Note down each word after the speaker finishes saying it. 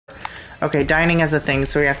Okay, dining is a thing,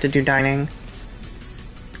 so we have to do dining.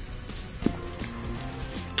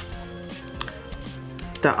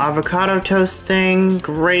 The avocado toast thing,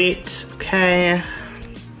 great. Okay.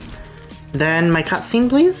 Then my cutscene,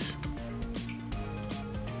 please.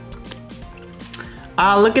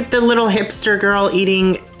 Look at the little hipster girl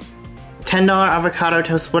eating $10 avocado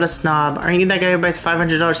toast. What a snob. Aren't you that guy who buys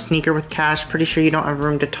 $500 sneaker with cash? Pretty sure you don't have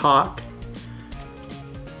room to talk.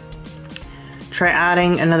 Try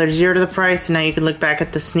adding another 0 to the price, and now you can look back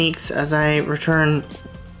at the sneaks as I return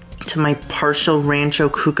to my partial Rancho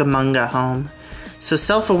Cucamonga home. So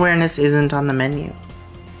self-awareness isn't on the menu.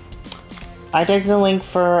 I texted the link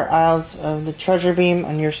for Isles of the Treasure Beam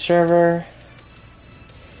on your server.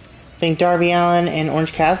 I think Darby Allin and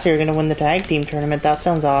Orange Cassidy are going to win the tag team tournament. That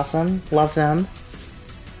sounds awesome. Love them.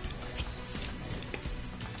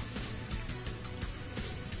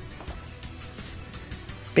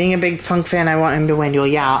 Being a big Funk fan, I want him to win. Well,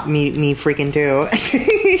 yeah, me freaking too.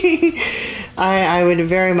 I would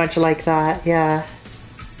very much like that, yeah.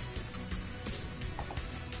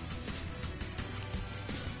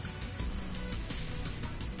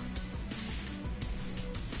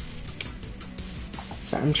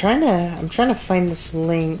 So I'm trying to find this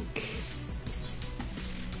link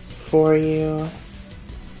for you.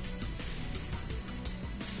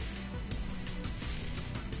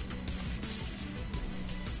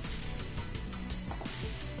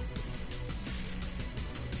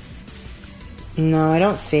 No, I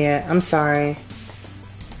don't see it. I'm sorry.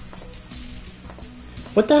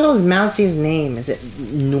 What the hell is Mousie's name? Is it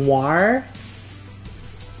Noir?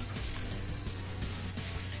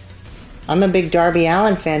 I'm a big Darby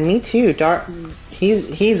Allin fan. Me too.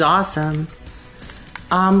 He's awesome.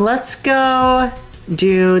 Let's go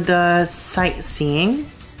do the sightseeing.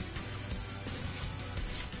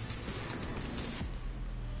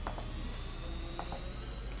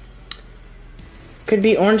 Could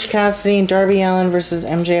be Orange Cassidy and Darby Allin versus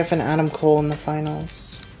MJF and Adam Cole in the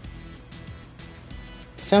finals.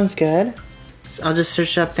 Sounds good. So I'll just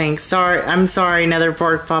search up things. Sorry, I'm sorry, Nether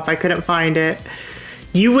Pork Pop. I couldn't find it.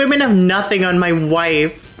 You women have nothing on my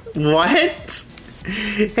wife. What?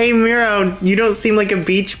 Hey Miro, you don't seem like a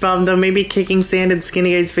beach bum, though maybe kicking sand in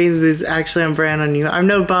skinny guy's faces is actually on brand on you. I'm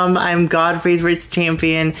no bum, I'm God Favorites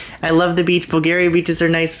champion. I love the beach. Bulgaria beaches are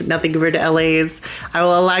nice, but nothing compared to LA's. I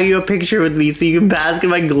will allow you a picture with me so you can bask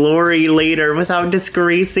in my glory later without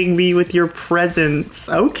disgracing me with your presence.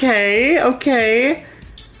 Okay, okay.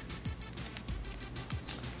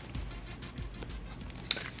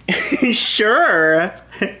 Sure.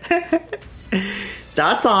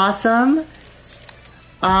 That's awesome.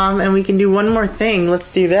 And we can do one more thing.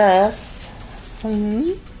 Let's do this.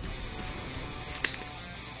 Good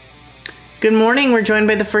morning. We're joined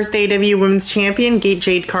by the first AEW Women's Champion,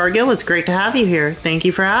 Jade Cargill. It's great to have you here. Thank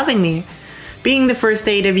you for having me. Being the first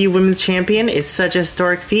AEW Women's Champion is such a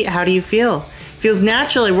historic feat. How do you feel? Feels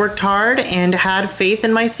natural. I worked hard and had faith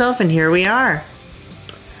in myself, and here we are.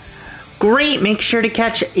 Great. Make sure to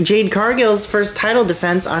catch Jade Cargill's first title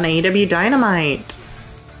defense on AEW Dynamite.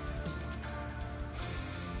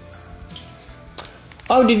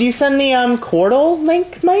 Oh, did you send the Cordal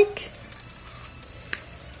link, Mike?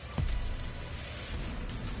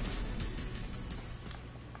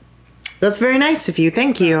 That's very nice of you.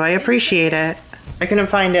 Thank you. I appreciate it. I couldn't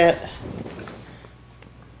find it.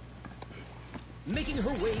 Making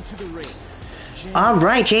her way to the ring. All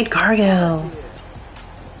right, Jade Cargill.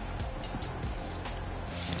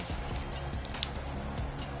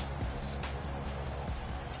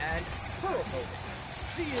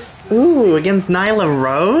 Ooh, against Nyla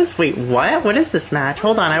Rose? Wait, what? What is this match?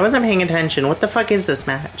 Hold on, I wasn't paying attention. What the fuck is this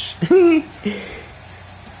match?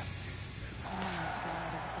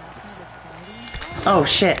 Oh,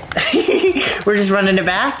 shit. We're just running it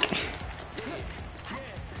back?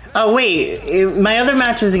 Oh, wait. My other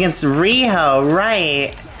match was against Riho,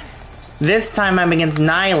 right. This time I'm against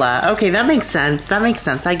Nyla. Okay, that makes sense. That makes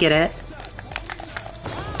sense. I get it.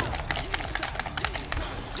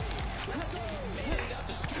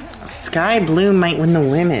 Sky Blue might win the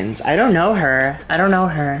women's. I don't know her. I don't know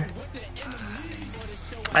her.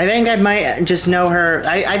 I think I might just know her.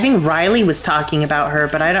 I think Riley was talking about her,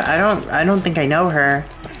 but I don't think I know her.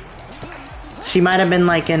 She might have been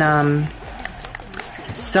like in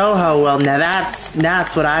Soho. Well, now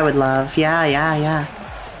that's what I would love. Yeah.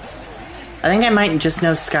 I think I might just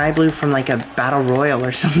know Sky Blue from like a Battle Royal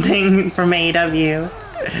or something from AEW.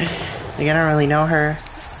 Like, I don't really know her.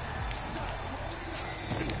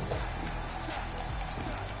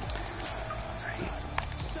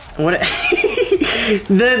 What?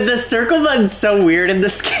 the circle button's so weird in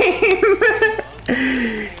this game.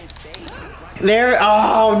 There.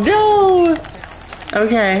 Oh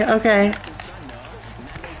Okay, okay.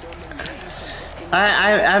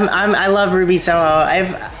 I love Ruby Soho.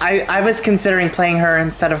 I was considering playing her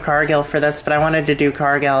instead of Cargill for this, but I wanted to do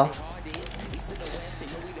Cargill.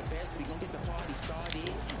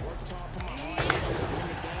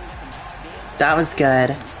 That was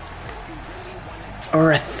good.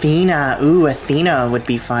 Or Athena. Ooh, Athena would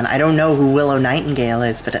be fun. I don't know who Willow Nightingale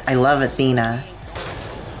is, but I love Athena.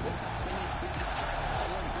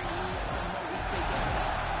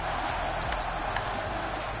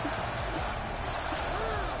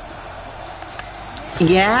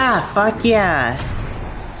 Yeah, fuck yeah.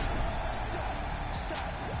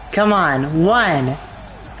 Come on. 1,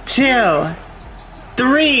 2,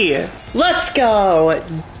 3. Let's go.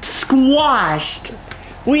 Squashed.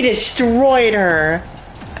 We destroyed her.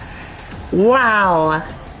 Wow.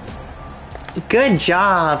 Good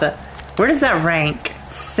job. Where does that rank?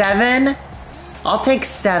 7? I'll take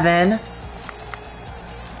 7.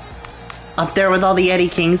 Up there with all the Eddie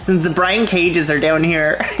Kingstons. The Brian Cages are down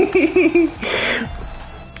here.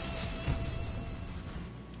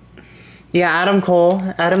 Yeah, Adam Cole.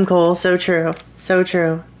 Adam Cole. So true. So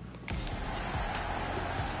true.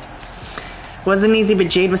 Wasn't easy, but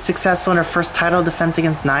Jade was successful in her first title defense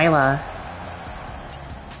against Nyla.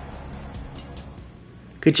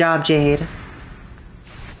 Good job, Jade.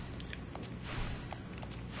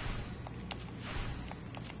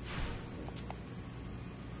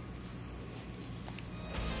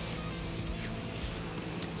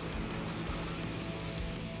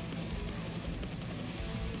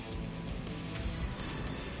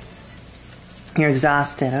 You're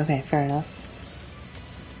exhausted. Okay, fair enough.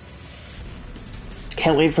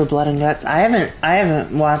 Can't wait for Blood and Guts. I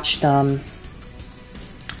haven't watched the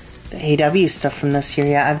AEW stuff from this year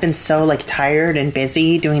yet. I've been so like tired and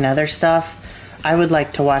busy doing other stuff. I would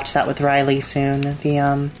like to watch that with Riley soon.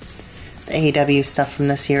 The AEW stuff from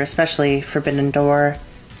this year, especially Forbidden Door.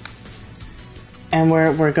 And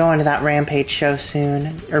we're going to that Rampage show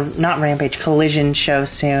soon, or not Rampage, Collision show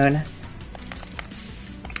soon.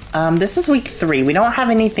 This is week 3. We don't have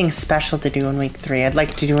anything special to do in week 3. I'd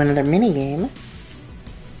like to do another minigame.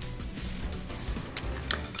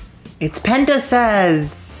 It's Penta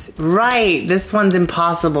Says! Right, this one's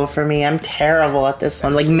impossible for me. I'm terrible at this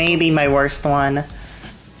one. Like, maybe my worst one.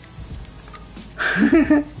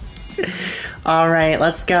 Alright,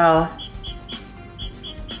 let's go.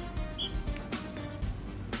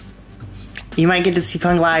 You might get to see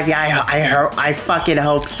Punk live. Yeah, I fucking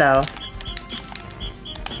hope so.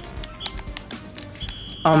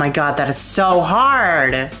 Oh my god, that is so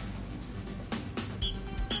hard!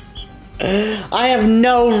 I have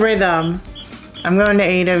no rhythm. I'm going to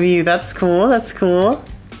AEW. That's cool. That's cool.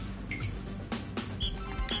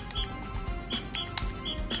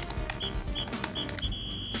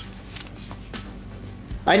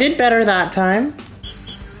 I did better that time.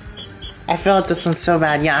 I felt this one so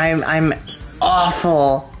bad. Yeah, I'm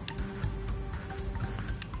awful.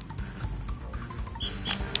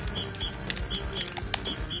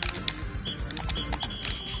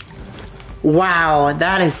 Wow,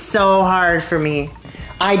 that is so hard for me.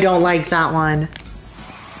 I don't like that one.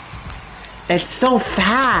 It's so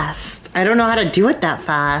fast. I don't know how to do it that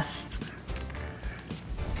fast.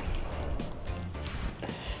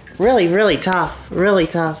 Really, really tough. Really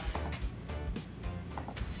tough.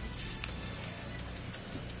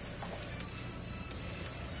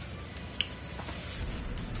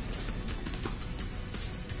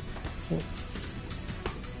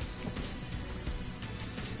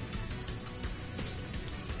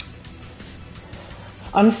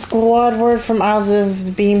 I'm squad word from Isles of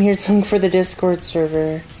the Beam. Here's something for the Discord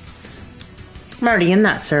server. I'm already in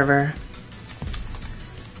that server.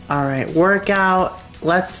 Alright, workout.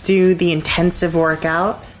 Let's do the intensive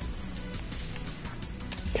workout.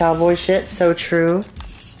 Cowboy shit, so true.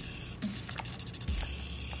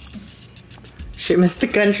 Shit, missed the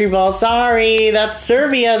country ball. Sorry, that's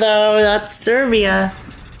Serbia though. That's Serbia.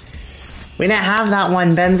 We didn't have that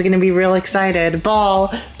one. Ben's gonna be real excited.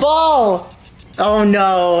 Ball! Ball! Oh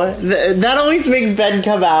no, that always makes Ben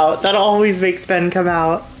come out. That always makes Ben come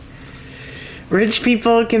out. Rich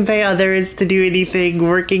people can pay others to do anything.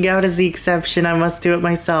 Working out is the exception. I must do it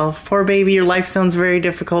myself. Poor baby, your life sounds very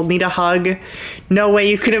difficult. Need a hug? No way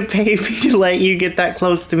you couldn't pay me to let you get that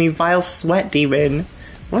close to me. Vile sweat demon.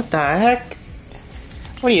 What the heck?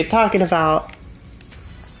 What are you talking about?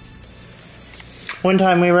 One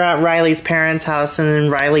time we were at Riley's parents' house and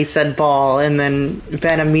then Riley said ball and then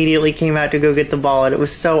Ben immediately came out to go get the ball and it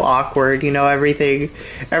was so awkward, you know, everything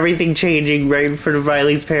changing right in front of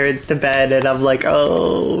Riley's parents to bed and I'm like,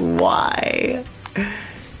 oh, why?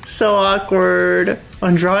 So awkward.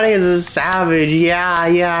 Andrade is a savage. Yeah,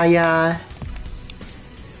 yeah, yeah.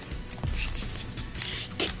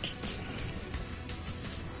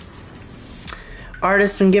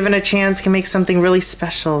 Artists, when given a chance, can make something really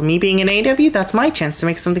special. Me being in AEW, that's my chance to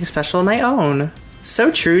make something special of my own.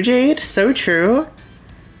 So true, Jade. So true.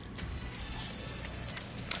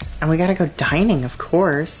 And we gotta go dining, of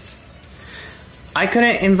course. I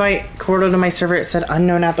couldn't invite Cordo to my server. It said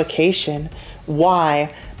unknown application.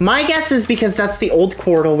 Why? My guess is because that's the old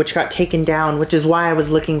Cordo, which got taken down, which is why I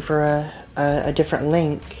was looking for a different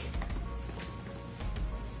link.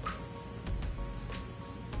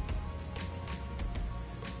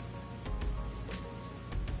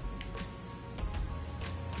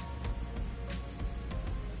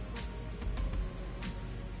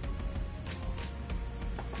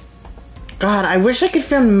 God, I wish I could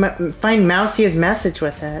find Mousia's message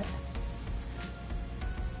with it.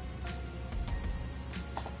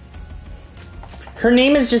 Her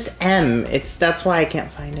name is just M. That's why I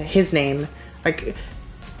can't find it. His name. Like,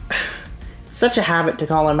 it's such a habit to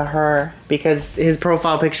call him a her because his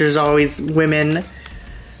profile picture is always women.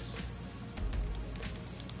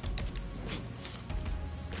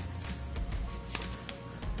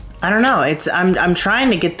 I don't know. I'm trying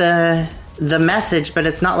to get the message, but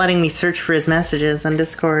it's not letting me search for his messages on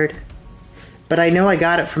Discord. But I know I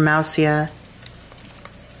got it from Mousia.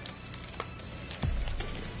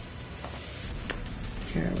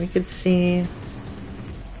 Here, we could see.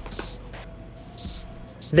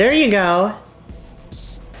 There you go.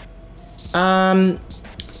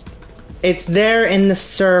 It's there in the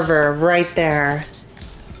server, right there.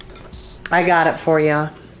 I got it for you.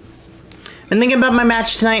 I'm thinking about my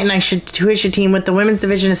match tonight, and who I should team with. The women's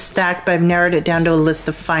division is stacked, but I've narrowed it down to a list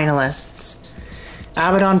of finalists.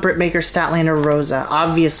 Abaddon, Brittmaker, Statlander, Rosa.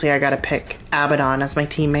 Obviously, I gotta pick Abaddon as my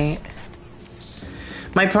teammate.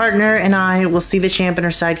 My partner and I will see the champ and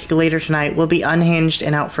her sidekick later tonight. We'll be unhinged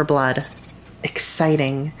and out for blood.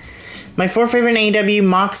 Exciting. My 4 favorite in AEW,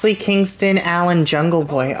 Moxley, Kingston, Allen, Jungle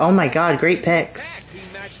Boy. Oh my god, great picks.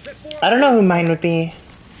 I don't know who mine would be.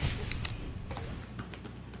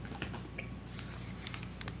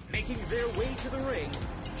 Making their way to the ring,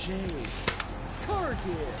 Jade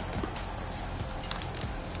Cargill.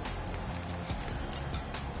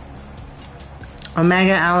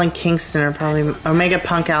 Omega, Allen, Kingston are probably... Omega,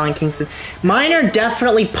 Punk, Allen, Kingston. Mine are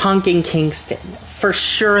definitely Punk and Kingston. For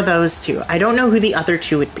sure those two. I don't know who the other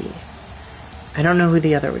two would be. I don't know who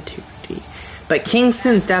the other two would be. But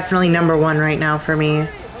Kingston's definitely number one right now for me.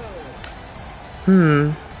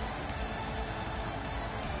 I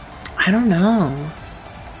don't know.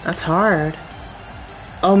 That's hard.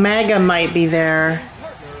 Omega might be there.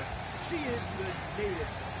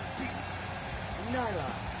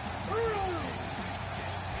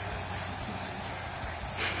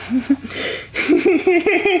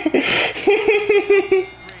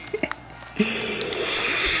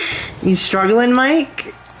 You struggling,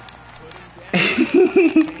 Mike?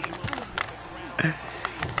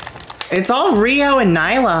 It's all Rio and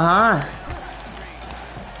Nyla, huh?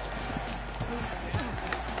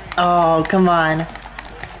 Oh, come on.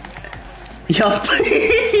 Yup.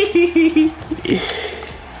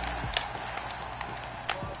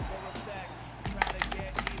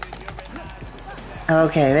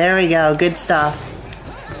 Okay, there we go. Good stuff.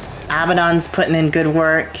 Abaddon's putting in good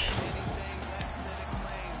work.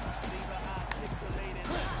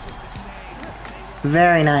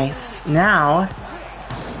 Very nice. Now,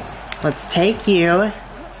 let's take you,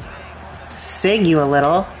 sig you a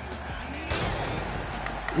little,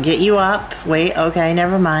 get you up. Wait, okay,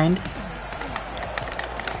 never mind.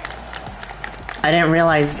 I didn't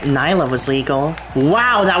realize Nyla was legal.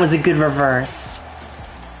 Wow, that was a good reverse.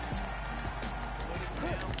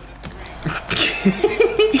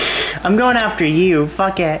 I'm going after you.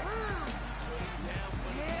 Fuck it.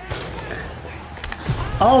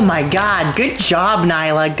 Oh my god. Good job,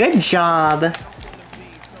 Nyla. Good job.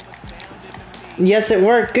 Yes, it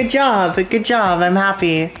worked. Good job. Good job. I'm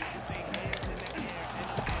happy.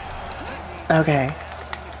 Okay.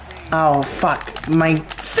 Oh, fuck. My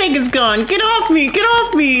sig is gone. Get off me. Get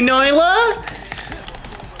off me, Nyla.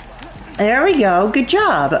 There we go. Good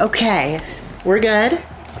job. Okay. We're good.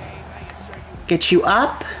 Get you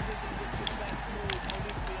up.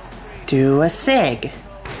 Do a sig.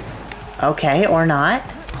 Okay, or not.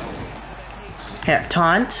 Here,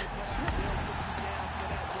 taunt.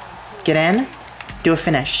 Get in. Do a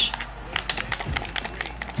finish.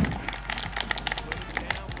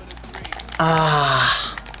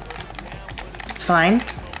 Ah. It's fine.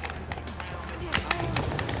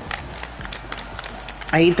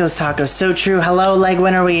 I eat those tacos. So true. Hello, leg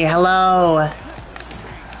winner we. Hello.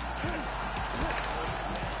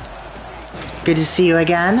 Good to see you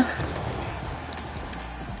again.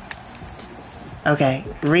 Okay,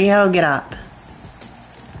 Riho, get up.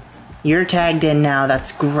 You're tagged in now,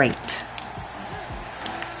 that's great.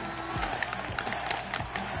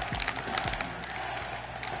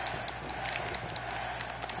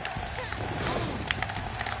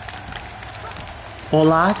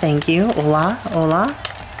 Hola, thank you. Hola, hola.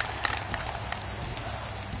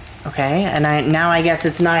 Okay, and now I guess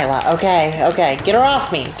it's Nyla. Okay, okay. Get her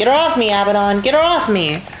off me. Get her off me, Abaddon. Get her off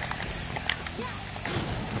me.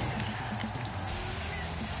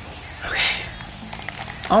 Okay.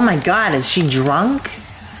 Oh my god, is she drunk?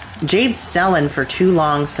 Jade's selling for too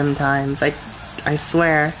long sometimes. I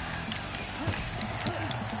swear.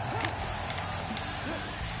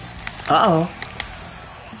 Uh-oh.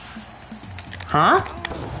 Huh?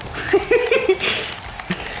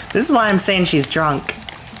 This is why I'm saying she's drunk.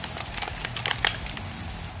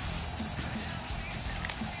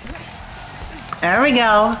 There we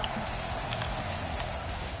go.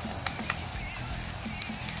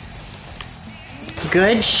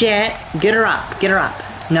 Good shit. Get her up. Get her up.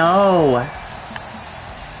 No.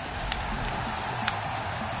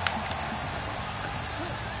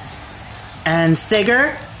 And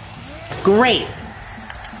Sigger. Great.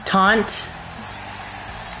 Taunt.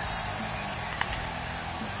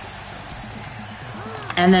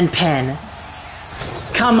 And then pin.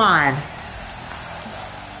 Come on.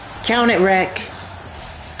 Count it, Rick.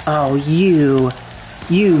 Oh, you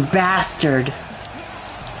bastard.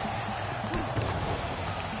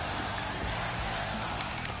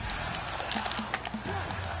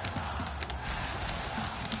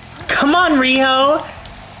 Come on, Riho.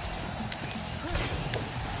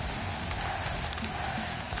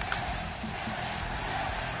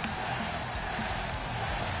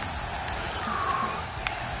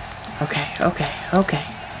 Okay.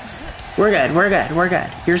 We're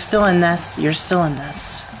good. You're still in this.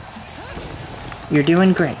 You're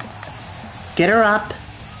doing great. Get her up.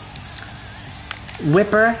 Whip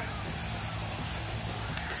her.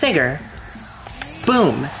 Sigger.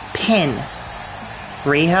 Boom. Pin.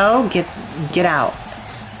 Riho, get out.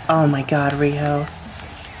 Oh my god, Riho.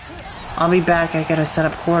 I'll be back. I gotta set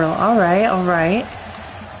up portal. Alright.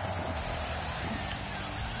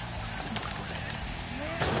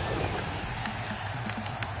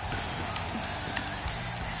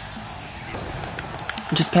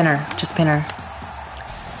 Just pin her.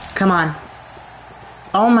 Come on.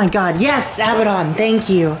 Oh my god. Yes, Abaddon. Thank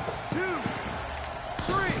you. 2,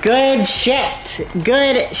 3. Good shit.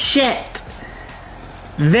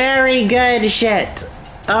 Very good shit.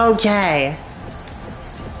 Okay.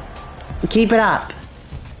 Keep it up.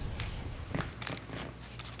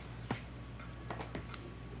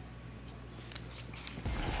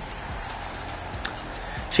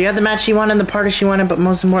 She got the match she wanted, the party she wanted, but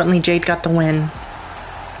most importantly, Jade got the win.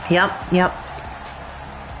 Yep.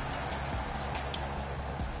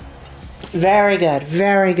 Very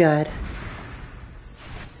good.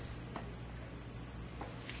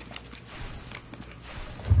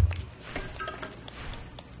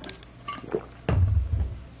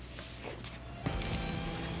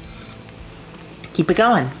 Keep it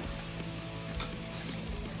going.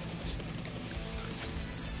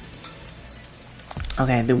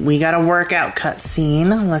 Okay, we got a workout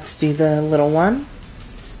cutscene. Let's do the little one.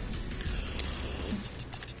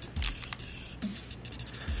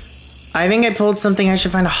 I think I pulled something. I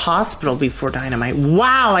should find a hospital before Dynamite.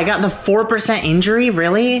 Wow, I got the 4% injury?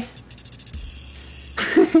 Really?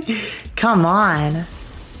 Come on.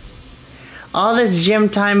 All this gym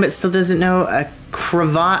time, but still doesn't know a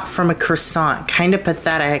cravat from a croissant. Kind of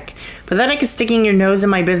pathetic. Pathetic is sticking your nose in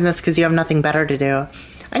my business because you have nothing better to do.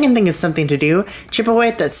 I can think of something to do. Chip away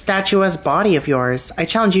at that statuesque body of yours. I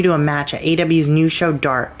challenge you to a match at AEW's new show,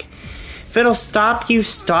 Dark. If it'll stop you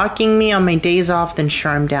stalking me on my days off, then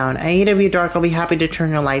sure, I'm down. At AEW Dark, I'll be happy to turn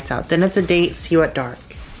your lights out. Then it's a date. See you at Dark.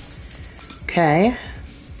 Okay.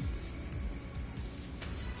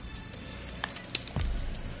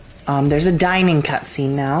 There's a dining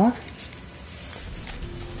cutscene now.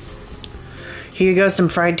 Here you go, some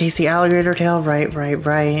fried tasty alligator tail.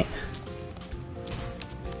 Right.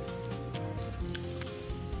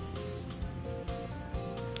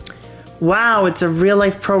 Wow, it's a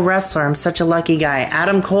real-life pro wrestler. I'm such a lucky guy.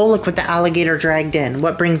 Adam Cole, look what the alligator dragged in.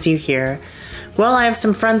 What brings you here? Well, I have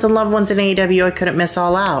some friends and loved ones in AEW I couldn't miss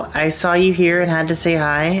all out. I saw you here and had to say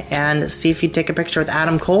hi and see if you'd take a picture with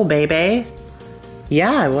Adam Cole, baby.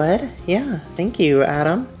 Yeah, I would. Yeah, thank you,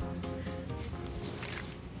 Adam.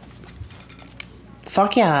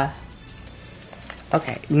 Fuck yeah.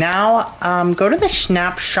 Okay, now, go to the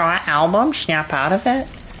Snapshot album. Snap out of it.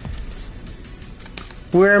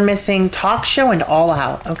 We're missing Talk Show and All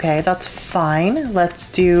Out. Okay, that's fine.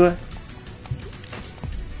 Let's do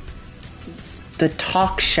the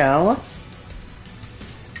Talk Show.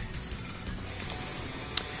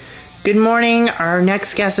 Good morning. Our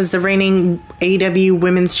next guest is the reigning AEW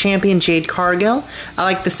Women's Champion, Jade Cargill. I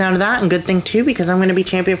like the sound of that, and good thing too, because I'm going to be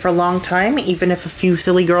champion for a long time, even if a few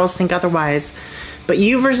silly girls think otherwise. But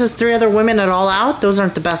you versus 3 other women at All Out, those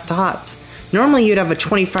aren't the best odds. Normally you'd have a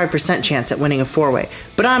 25% chance at winning a 4-way,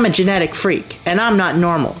 but I'm a genetic freak, and I'm not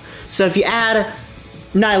normal. So if you add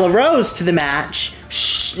Nyla Rose to the match,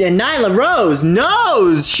 and Nyla Rose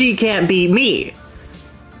knows she can't beat me.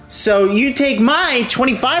 So you take my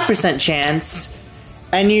 25% chance,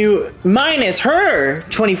 and you minus her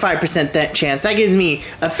 25% chance. That gives me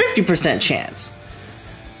a 50% chance.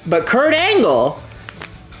 But Kurt Angle,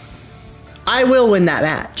 I will win that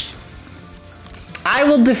match. I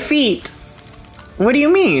will defeat... What do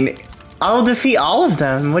you mean? I will defeat all of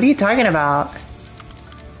them. What are you talking about?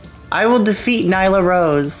 I will defeat Nyla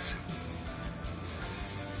Rose.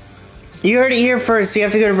 You heard it here first. We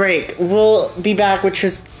have to go to break. We'll be back with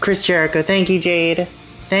Chris Jericho. Thank you, Jade.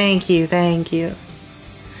 Thank you, thank you.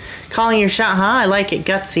 Calling your shot, huh? I like it.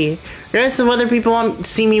 Gutsy. Regardless of whether people want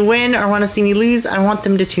to see me win or want to see me lose, I want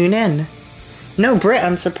them to tune in. No, Britt,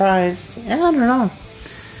 I'm surprised. I don't know.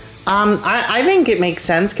 I think it makes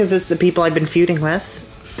sense because it's the people I've been feuding with.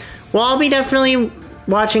 Well, I'll be definitely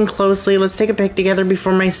watching closely. Let's take a pic together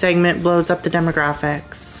before my segment blows up the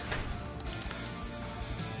demographics.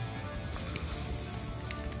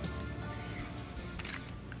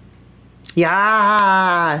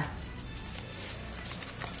 Yeah.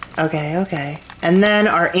 Okay. And then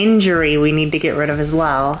our injury we need to get rid of as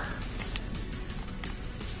well.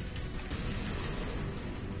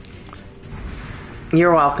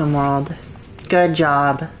 You're welcome, world. Good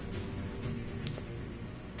job.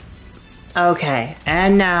 Okay,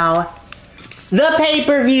 and now the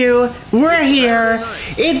pay-per-view. We're here.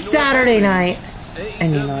 It's Saturday night.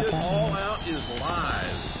 And you know what that means. All Out is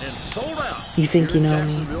live and sold out. You think you know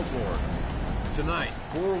me? Tonight,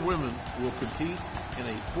 4 women will compete in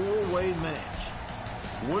a 4-way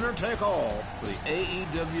match. Winner take all for the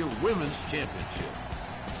AEW Women's Championship.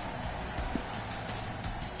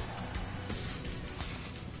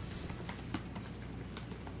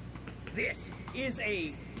 This is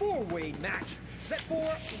a 4-way match set for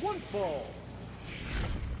 1 fall.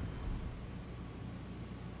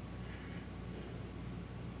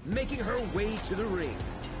 Making her way to the ring,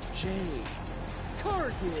 Jade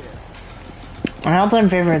Cargill. My all-time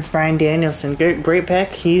favorite is Bryan Danielson. Great pick.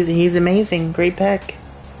 He's amazing. Great pick.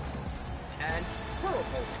 And Purple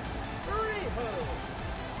Riho.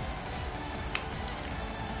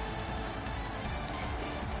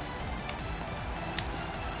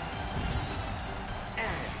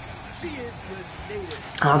 And she is the latest.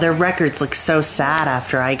 Oh, their records look so sad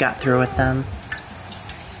after I got through with them.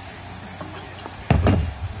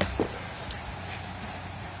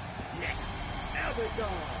 Next,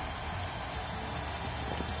 Abaddon.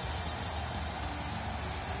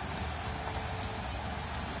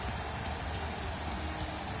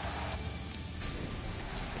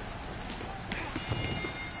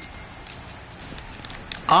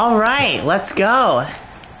 All right, let's go.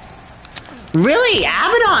 Really?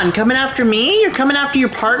 Abaddon coming after me? You're coming after your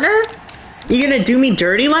partner? You gonna do me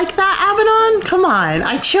dirty like that, Abaddon? Come on,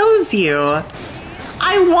 I chose you.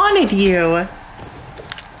 I wanted you.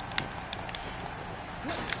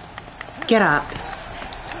 Get up.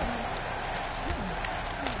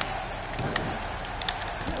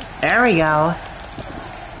 There we go.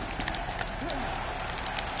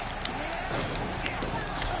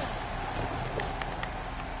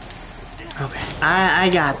 Okay, I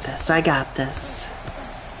got this. I got this.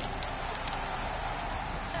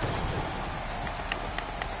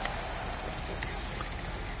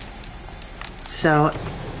 So,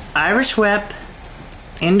 Irish whip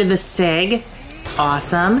into the sig.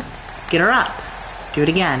 Awesome. Get her up. Do it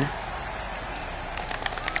again.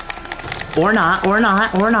 Or not, or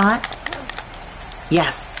not, or not.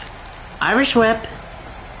 Yes. Irish whip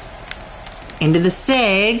into the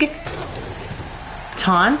sig.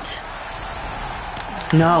 Taunt.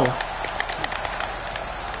 No.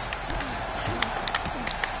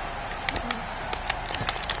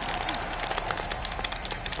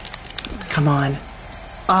 Come on.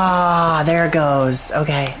 Ah, there it goes.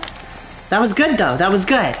 Okay. That was good, though. That was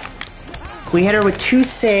good. We hit her with 2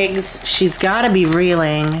 SIGs. She's gotta be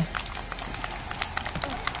reeling.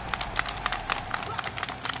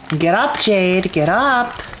 Get up, Jade. Get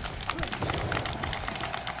up.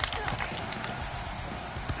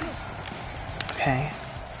 Okay.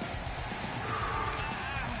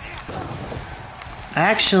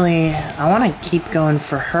 Actually, I want to keep going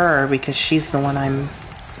for her because she's the one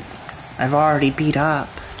I've already beat up.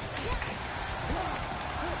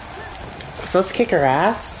 So let's kick her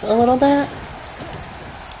ass a little bit.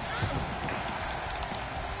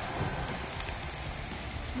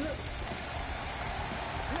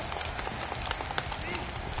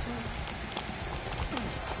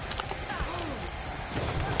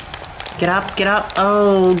 Get up, get up.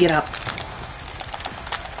 Oh, get up.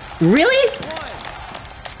 Really?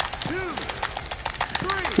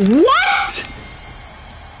 1, 2,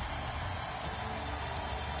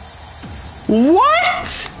 3.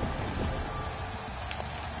 What?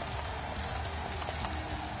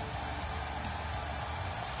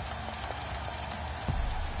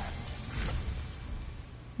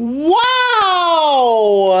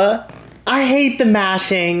 Wow! I hate the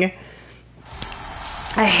mashing.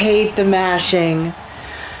 I hate the mashing.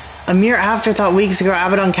 A mere afterthought weeks ago,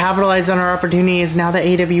 Abaddon capitalized on our opportunity as now the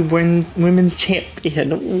AEW Women's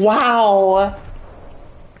Champion. Wow!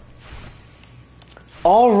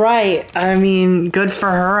 Alright, I mean, good for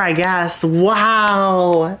her, I guess.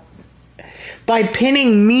 Wow! By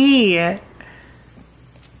pinning me!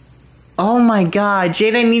 Oh my god,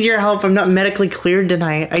 Jade, I need your help. I'm not medically cleared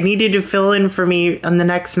tonight. I need you to fill in for me on the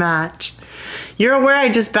next match. You're aware I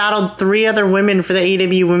just battled 3 other women for the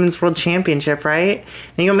AEW Women's World Championship, right?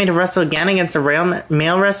 And you want me to wrestle again against a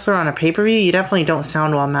male wrestler on a pay-per-view? You definitely don't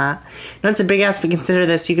sound well, Matt. No, it's a big ask, but consider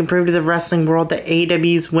this. You can prove to the wrestling world that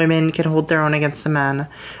AEW's women can hold their own against the men.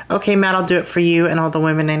 Okay, Matt, I'll do it for you and all the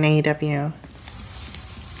women in AEW.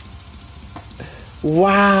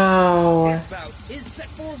 Wow.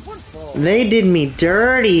 They did me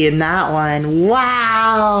dirty in that one.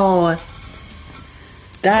 Wow.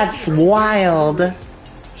 That's wild.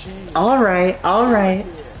 Alright, alright.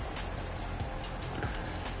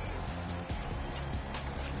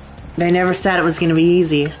 They never said it was gonna be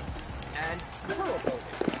easy.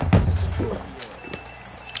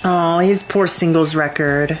 Oh, his poor singles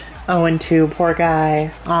record. 0-2, poor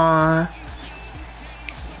guy. Aw.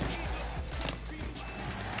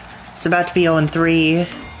 It's about to be 0-3.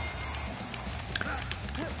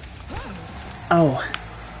 Oh.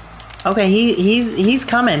 Okay, he's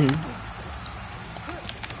coming.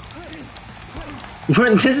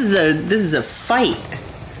 This is a fight.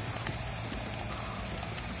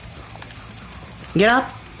 Get up.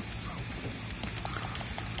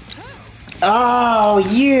 Oh,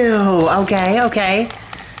 you. Okay, okay.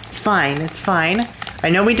 It's fine. It's fine. I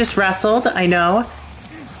know we just wrestled. I know.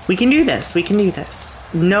 We can do this. We can do this.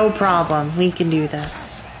 No problem. We can do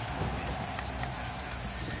this.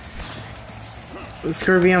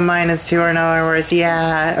 Scorpio -2 or no or worse,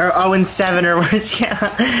 yeah. Or 0-7 or worse, yeah.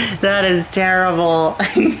 That is terrible.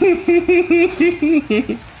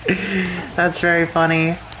 That's very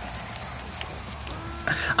funny.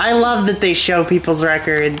 I love that they show people's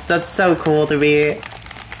records. That's so cool to me.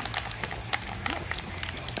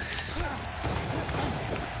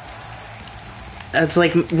 That's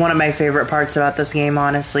like one of my favorite parts about this game,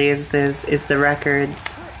 honestly, is the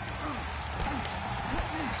records.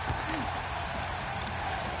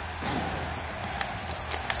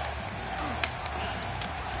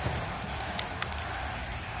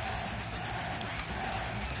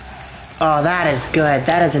 Oh, that is good.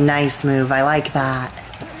 That is a nice move. I like that.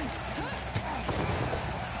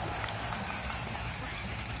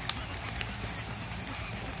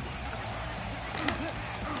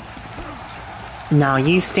 No,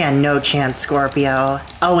 you stand no chance, Scorpio.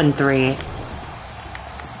 0-3.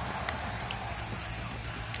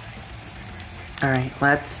 Alright,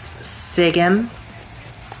 let's sig him.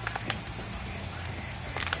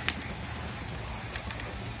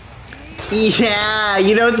 Yeah,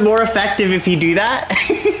 you know it's more effective if you do that.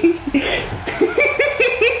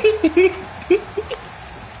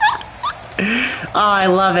 Oh, I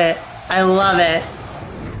love it. I love it.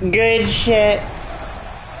 Good shit.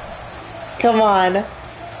 Come on.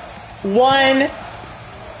 1,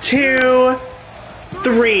 2,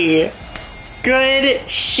 3. Good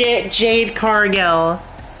shit, Jade Cargill.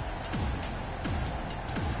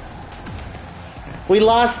 We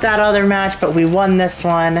lost that other match, but we won this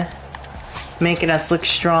one. Making us look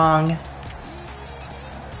strong.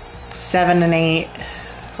 7-8.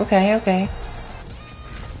 Okay, okay.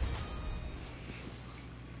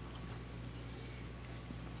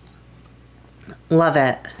 Love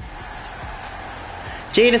it.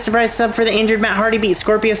 Jade, a surprise sub for the injured Matt Hardy, beat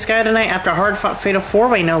Scorpio Sky tonight after a hard-fought fatal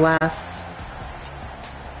 4-way, no less.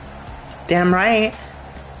 Damn right.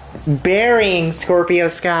 Burying Scorpio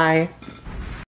Sky.